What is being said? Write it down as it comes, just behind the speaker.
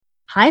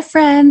Hi,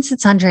 friends.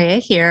 It's Andrea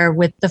here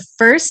with the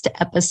first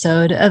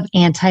episode of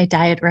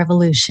Anti-Diet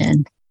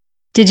Revolution.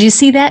 Did you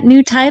see that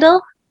new title?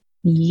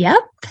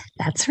 Yep,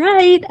 that's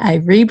right.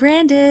 I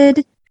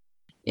rebranded.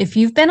 If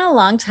you've been a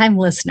longtime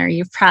listener,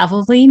 you've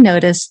probably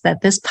noticed that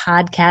this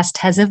podcast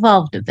has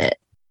evolved a bit.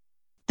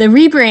 The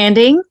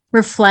rebranding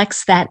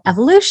reflects that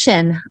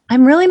evolution.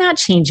 I'm really not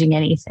changing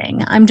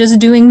anything. I'm just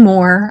doing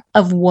more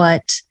of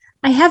what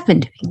I have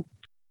been doing.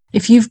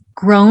 If you've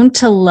grown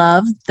to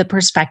love the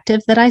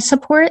perspective that I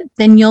support,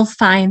 then you'll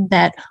find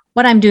that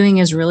what I'm doing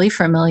is really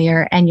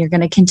familiar and you're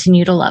going to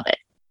continue to love it.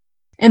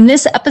 In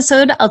this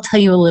episode, I'll tell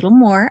you a little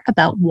more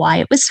about why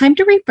it was time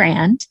to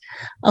rebrand,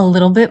 a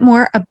little bit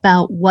more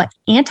about what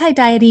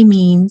anti-dieting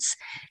means,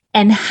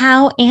 and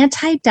how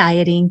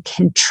anti-dieting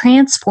can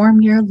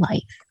transform your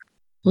life.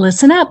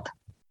 Listen up.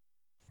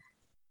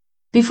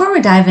 Before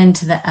we dive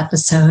into the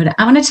episode,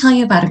 I want to tell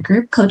you about a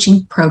group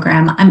coaching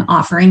program I'm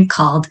offering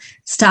called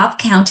Stop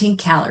Counting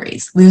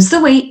Calories, Lose the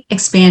Weight,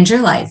 Expand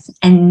Your Life,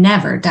 and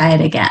Never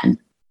Diet Again.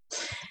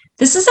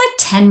 This is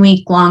a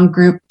 10-week-long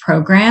group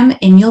program,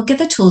 and you'll get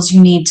the tools you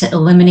need to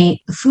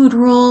eliminate the food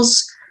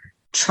rules,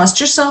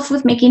 trust yourself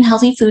with making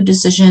healthy food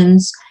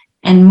decisions,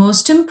 and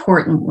most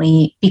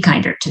importantly, be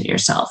kinder to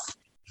yourself.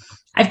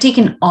 I've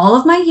taken all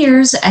of my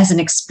years as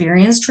an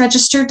experienced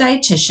registered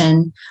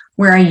dietitian,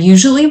 where I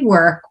usually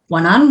work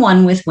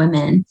one-on-one with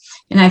women,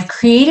 and I've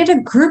created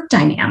a group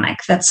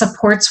dynamic that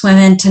supports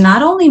women to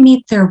not only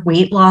meet their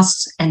weight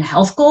loss and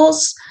health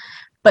goals,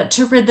 but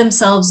to rid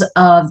themselves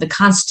of the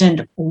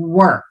constant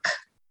work,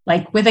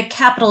 like with a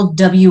capital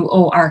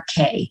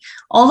W-O-R-K,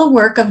 all the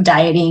work of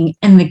dieting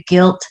and the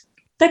guilt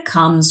that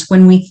comes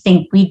when we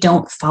think we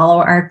don't follow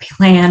our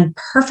plan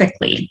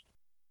perfectly.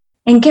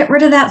 And get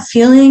rid of that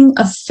feeling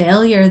of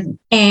failure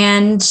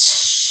and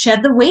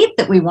shed the weight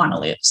that we want to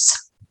lose.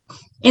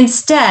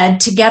 Instead,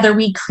 together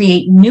we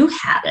create new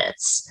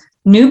habits,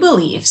 new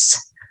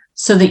beliefs,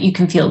 so that you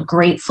can feel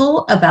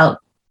grateful about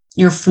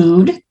your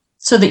food,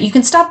 so that you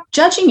can stop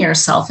judging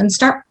yourself and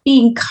start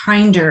being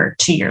kinder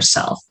to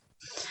yourself.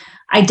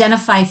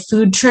 Identify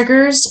food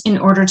triggers in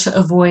order to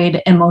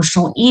avoid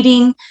emotional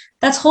eating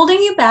that's holding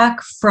you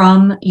back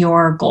from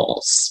your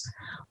goals.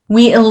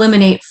 We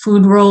eliminate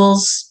food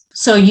rules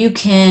so you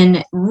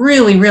can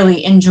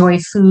really enjoy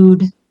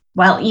food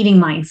while eating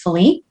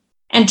mindfully,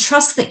 and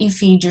trust that you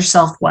feed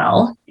yourself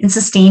well and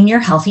sustain your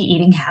healthy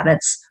eating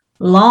habits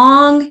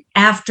long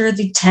after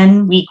the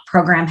 10-week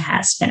program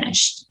has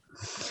finished.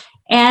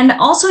 And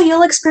also,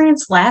 you'll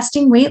experience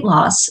lasting weight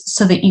loss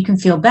so that you can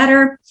feel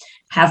better,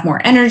 have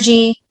more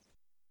energy,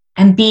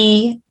 and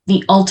be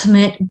the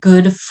ultimate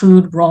good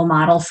food role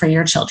model for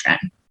your children.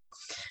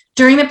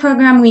 During the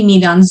program, we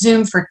meet on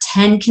Zoom for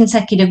 10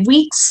 consecutive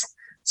weeks,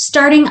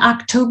 starting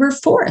October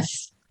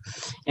 4th.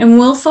 And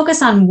we'll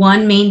focus on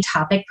one main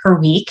topic per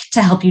week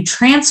to help you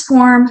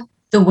transform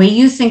the way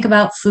you think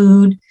about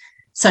food,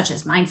 such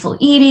as mindful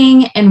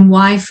eating and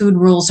why food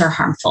rules are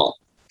harmful.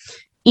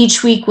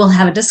 Each week we'll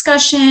have a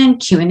discussion,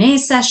 Q&A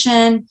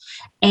session,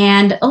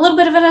 and a little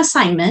bit of an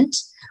assignment,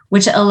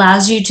 which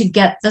allows you to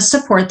get the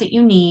support that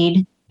you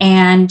need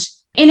and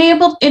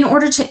in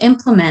order to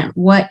implement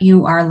what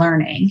you are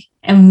learning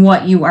and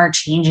what you are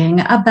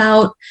changing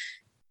about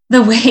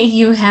the way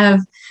you have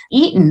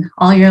eaten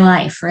all your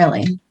life,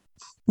 really.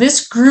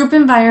 This group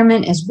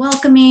environment is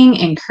welcoming,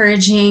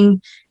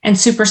 encouraging, and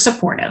super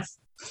supportive.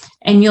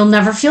 And you'll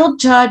never feel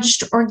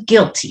judged or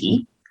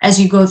guilty as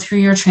you go through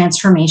your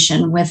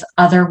transformation with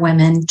other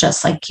women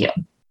just like you.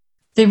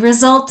 The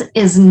result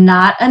is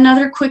not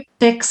another quick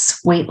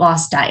fix weight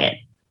loss diet.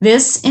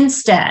 This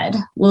instead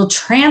will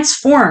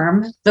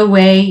transform the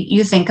way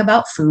you think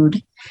about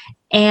food,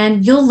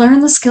 and you'll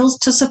learn the skills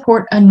to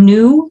support a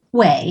new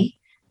way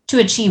to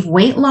achieve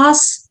weight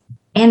loss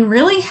and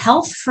really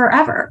health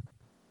forever.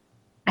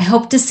 I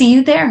hope to see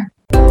you there.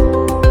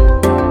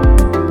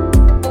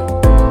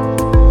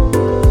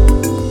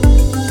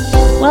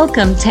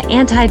 Welcome to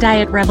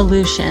Anti-Diet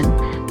Revolution,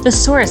 the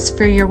source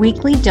for your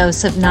weekly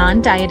dose of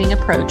non-dieting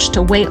approach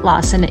to weight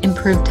loss and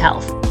improved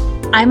health.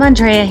 I'm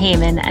Andrea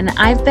Heyman, and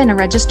I've been a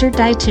registered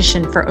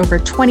dietitian for over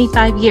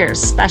 25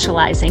 years,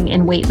 specializing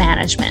in weight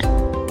management.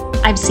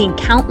 I've seen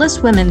countless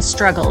women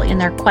struggle in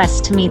their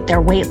quest to meet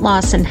their weight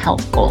loss and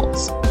health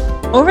goals.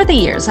 Over the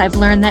years, I've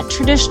learned that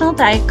traditional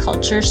diet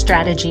culture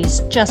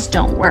strategies just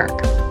don't work.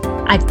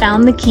 I've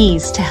found the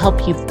keys to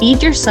help you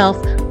feed yourself,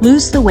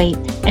 lose the weight,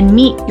 and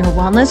meet your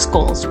wellness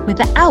goals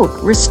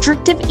without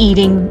restrictive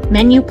eating,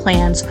 menu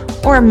plans,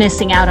 or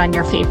missing out on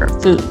your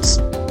favorite foods.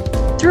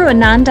 Through a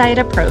non-diet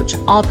approach,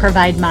 I'll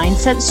provide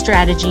mindset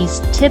strategies,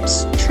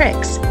 tips,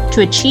 tricks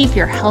to achieve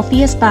your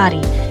healthiest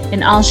body,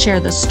 and I'll share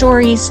the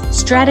stories,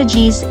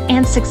 strategies,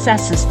 and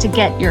successes to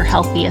get your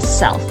healthiest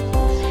self.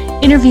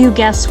 Interview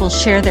guests will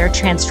share their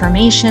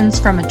transformations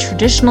from a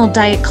traditional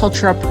diet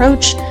culture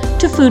approach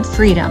to food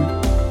freedom.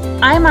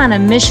 I'm on a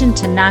mission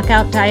to knock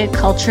out diet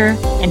culture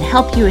and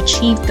help you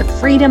achieve the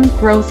freedom,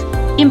 growth,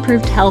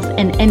 improved health,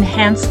 and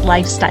enhanced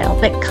lifestyle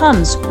that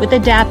comes with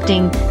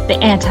adapting the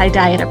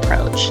anti-diet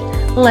approach.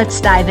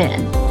 Let's dive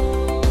in.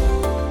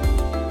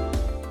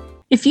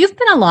 If you've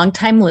been a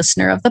longtime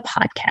listener of the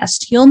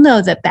podcast, you'll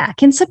know that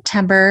back in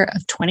September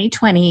of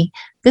 2020,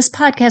 this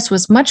podcast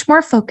was much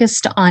more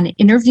focused on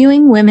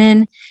interviewing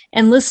women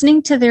and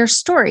listening to their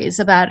stories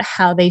about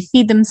how they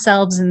feed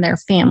themselves and their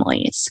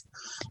families.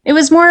 It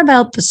was more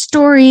about the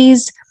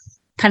stories,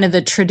 kind of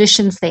the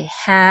traditions they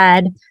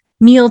had,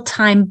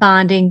 mealtime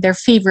bonding, their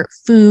favorite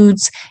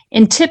foods,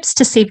 and tips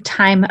to save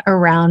time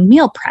around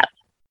meal prep.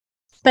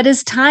 But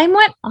as time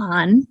went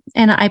on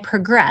and I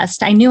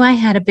progressed, I knew I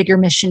had a bigger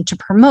mission to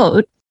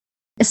promote,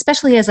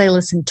 especially as I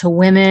listened to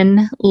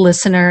women,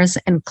 listeners,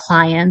 and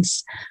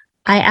clients.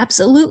 I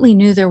absolutely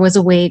knew there was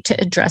a way to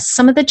address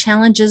some of the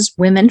challenges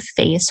women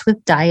face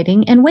with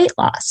dieting and weight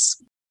loss.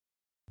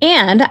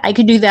 And I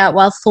could do that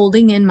while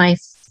folding in my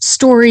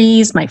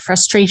stories, my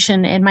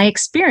frustration, and my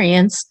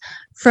experience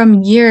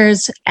from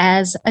years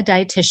as a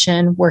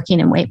dietitian working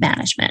in weight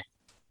management.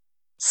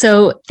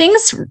 So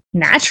things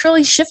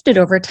naturally shifted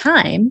over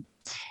time,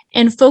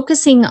 and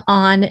focusing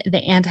on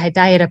the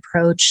anti-diet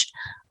approach,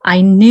 I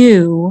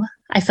knew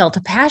I felt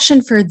a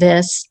passion for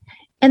this,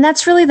 and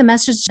that's really the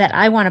message that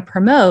I want to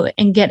promote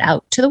and get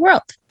out to the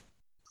world.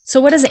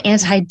 So what does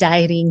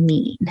anti-dieting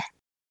mean?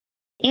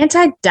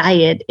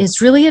 Anti-diet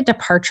is really a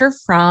departure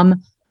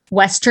from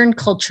Western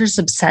culture's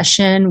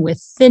obsession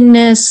with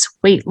thinness,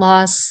 weight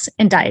loss,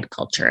 and diet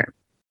culture.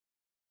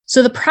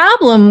 So the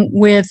problem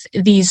with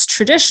these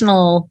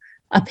traditional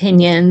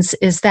opinions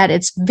is that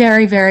it's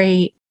very,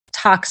 very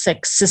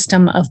toxic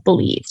system of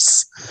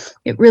beliefs.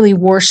 It really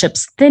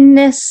worships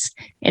thinness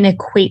and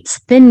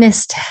equates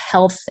thinness to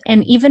health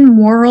and even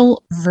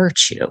moral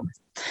virtue.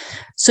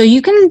 So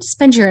you can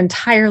spend your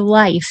entire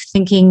life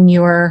thinking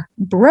you're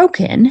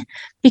broken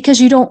because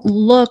you don't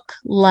look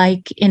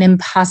like an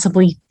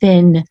impossibly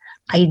thin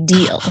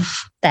ideal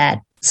that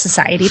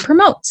society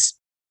promotes.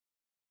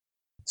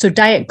 So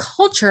diet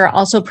culture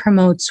also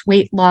promotes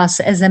weight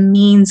loss as a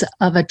means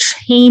of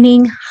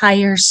attaining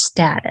higher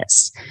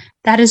status.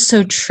 That is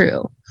so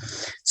true.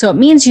 So it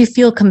means you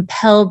feel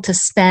compelled to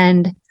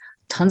spend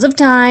tons of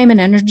time and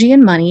energy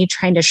and money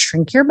trying to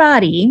shrink your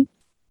body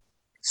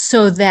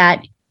so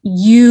that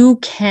you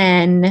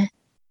can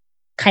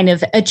kind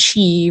of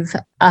achieve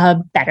a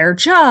better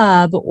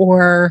job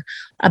or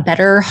a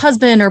better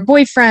husband or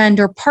boyfriend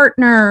or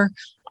partner,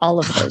 all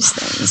of those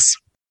things.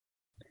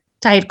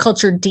 Diet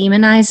culture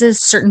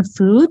demonizes certain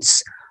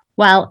foods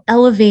while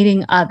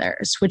elevating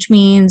others, which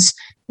means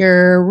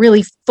you're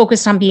really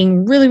focused on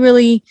being really,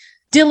 really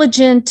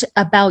diligent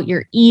about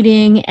your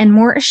eating and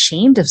more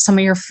ashamed of some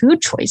of your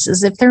food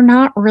choices if they're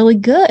not really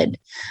good.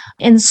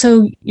 And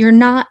so you're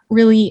not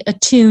really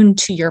attuned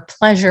to your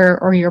pleasure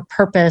or your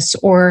purpose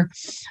or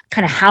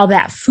kind of how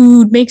that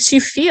food makes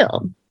you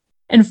feel.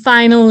 And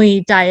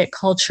finally, diet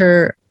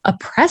culture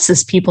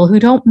oppresses people who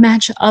don't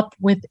match up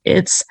with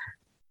its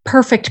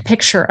perfect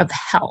picture of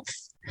health.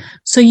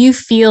 So you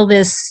feel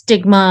this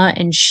stigma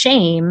and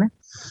shame,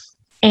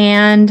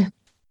 and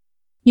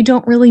you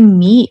don't really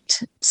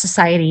meet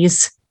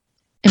society's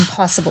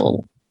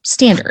impossible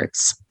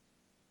standards.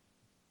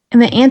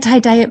 And the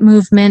anti-diet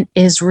movement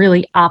is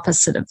really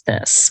opposite of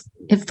this.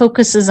 It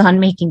focuses on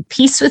making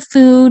peace with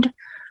food,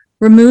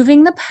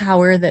 removing the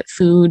power that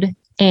food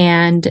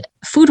and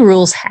food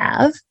rules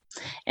have,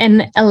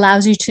 and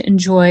allows you to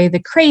enjoy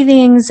the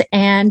cravings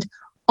and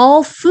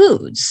all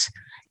foods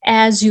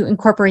as you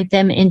incorporate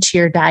them into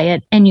your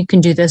diet, and you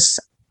can do this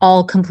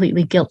all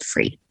completely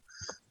guilt-free.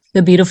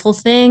 The beautiful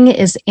thing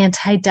is the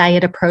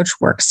anti-diet approach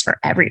works for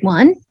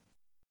everyone,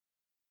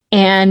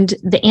 and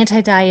the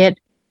anti-diet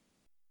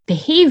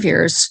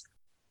behaviors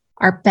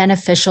are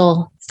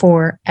beneficial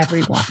for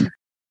everyone.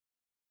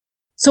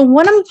 So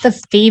one of the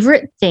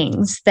favorite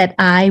things that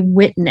I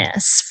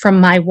witness from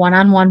my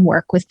one-on-one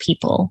work with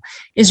people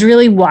is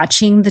really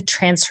watching the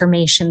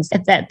transformations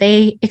that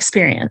they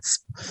experience.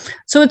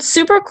 So it's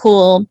super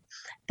cool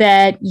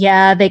that,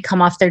 they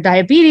come off their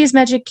diabetes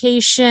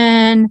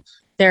medication,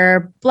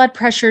 their blood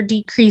pressure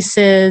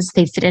decreases,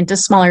 they fit into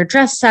smaller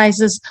dress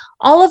sizes,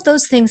 all of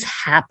those things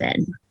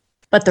happen.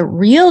 But the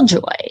real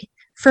joy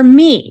for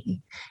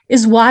me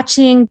is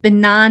watching the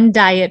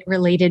non-diet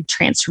related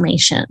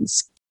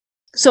transformations.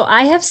 So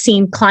I have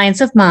seen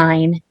clients of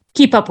mine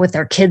keep up with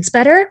their kids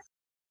better.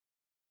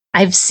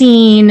 I've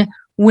seen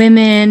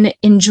women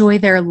enjoy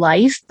their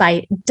life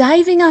by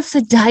diving off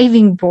the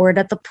diving board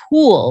at the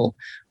pool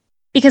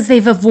because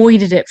they've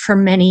avoided it for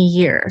many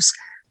years.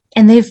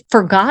 And they've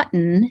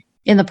forgotten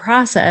in the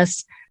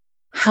process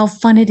how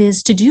fun it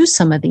is to do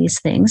some of these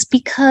things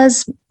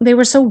because they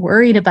were so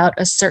worried about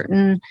a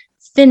certain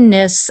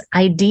thinness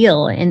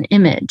ideal and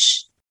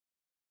image.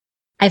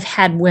 I've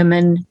had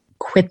women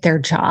quit their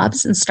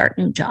jobs and start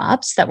new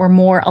jobs that were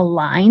more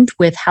aligned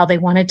with how they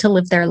wanted to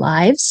live their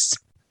lives.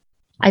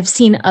 I've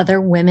seen other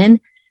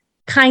women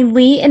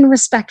kindly and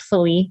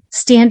respectfully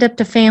stand up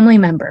to family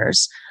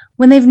members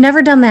when they've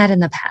never done that in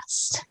the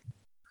past.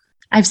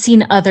 I've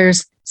seen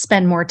others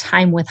spend more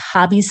time with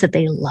hobbies that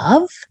they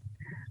love.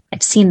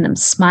 I've seen them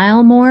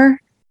smile more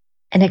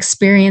and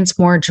experience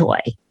more joy.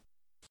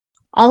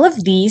 All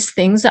of these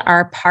things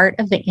are part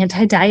of the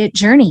anti-diet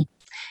journey.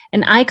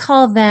 And I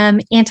call them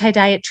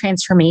anti-diet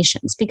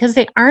transformations because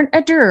they aren't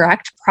a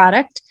direct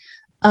product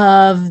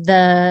of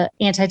the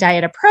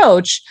anti-diet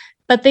approach,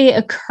 but they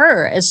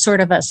occur as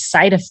sort of a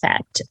side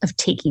effect of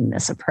taking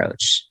this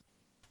approach.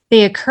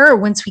 They occur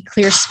once we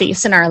clear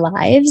space in our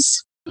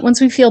lives,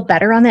 once we feel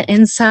better on the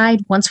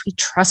inside, once we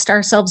trust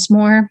ourselves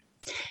more.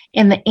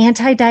 And the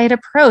anti-diet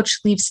approach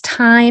leaves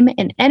time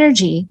and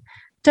energy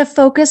to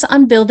focus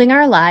on building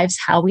our lives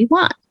how we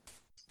want.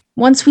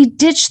 Once we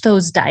ditch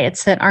those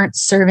diets that aren't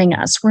serving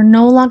us, we're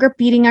no longer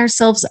beating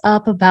ourselves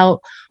up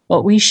about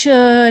what we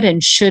should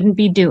and shouldn't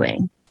be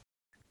doing.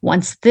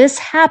 Once this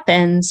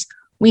happens,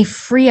 we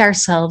free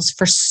ourselves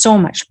for so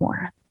much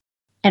more.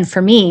 And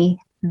for me,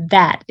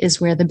 that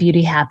is where the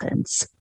beauty happens.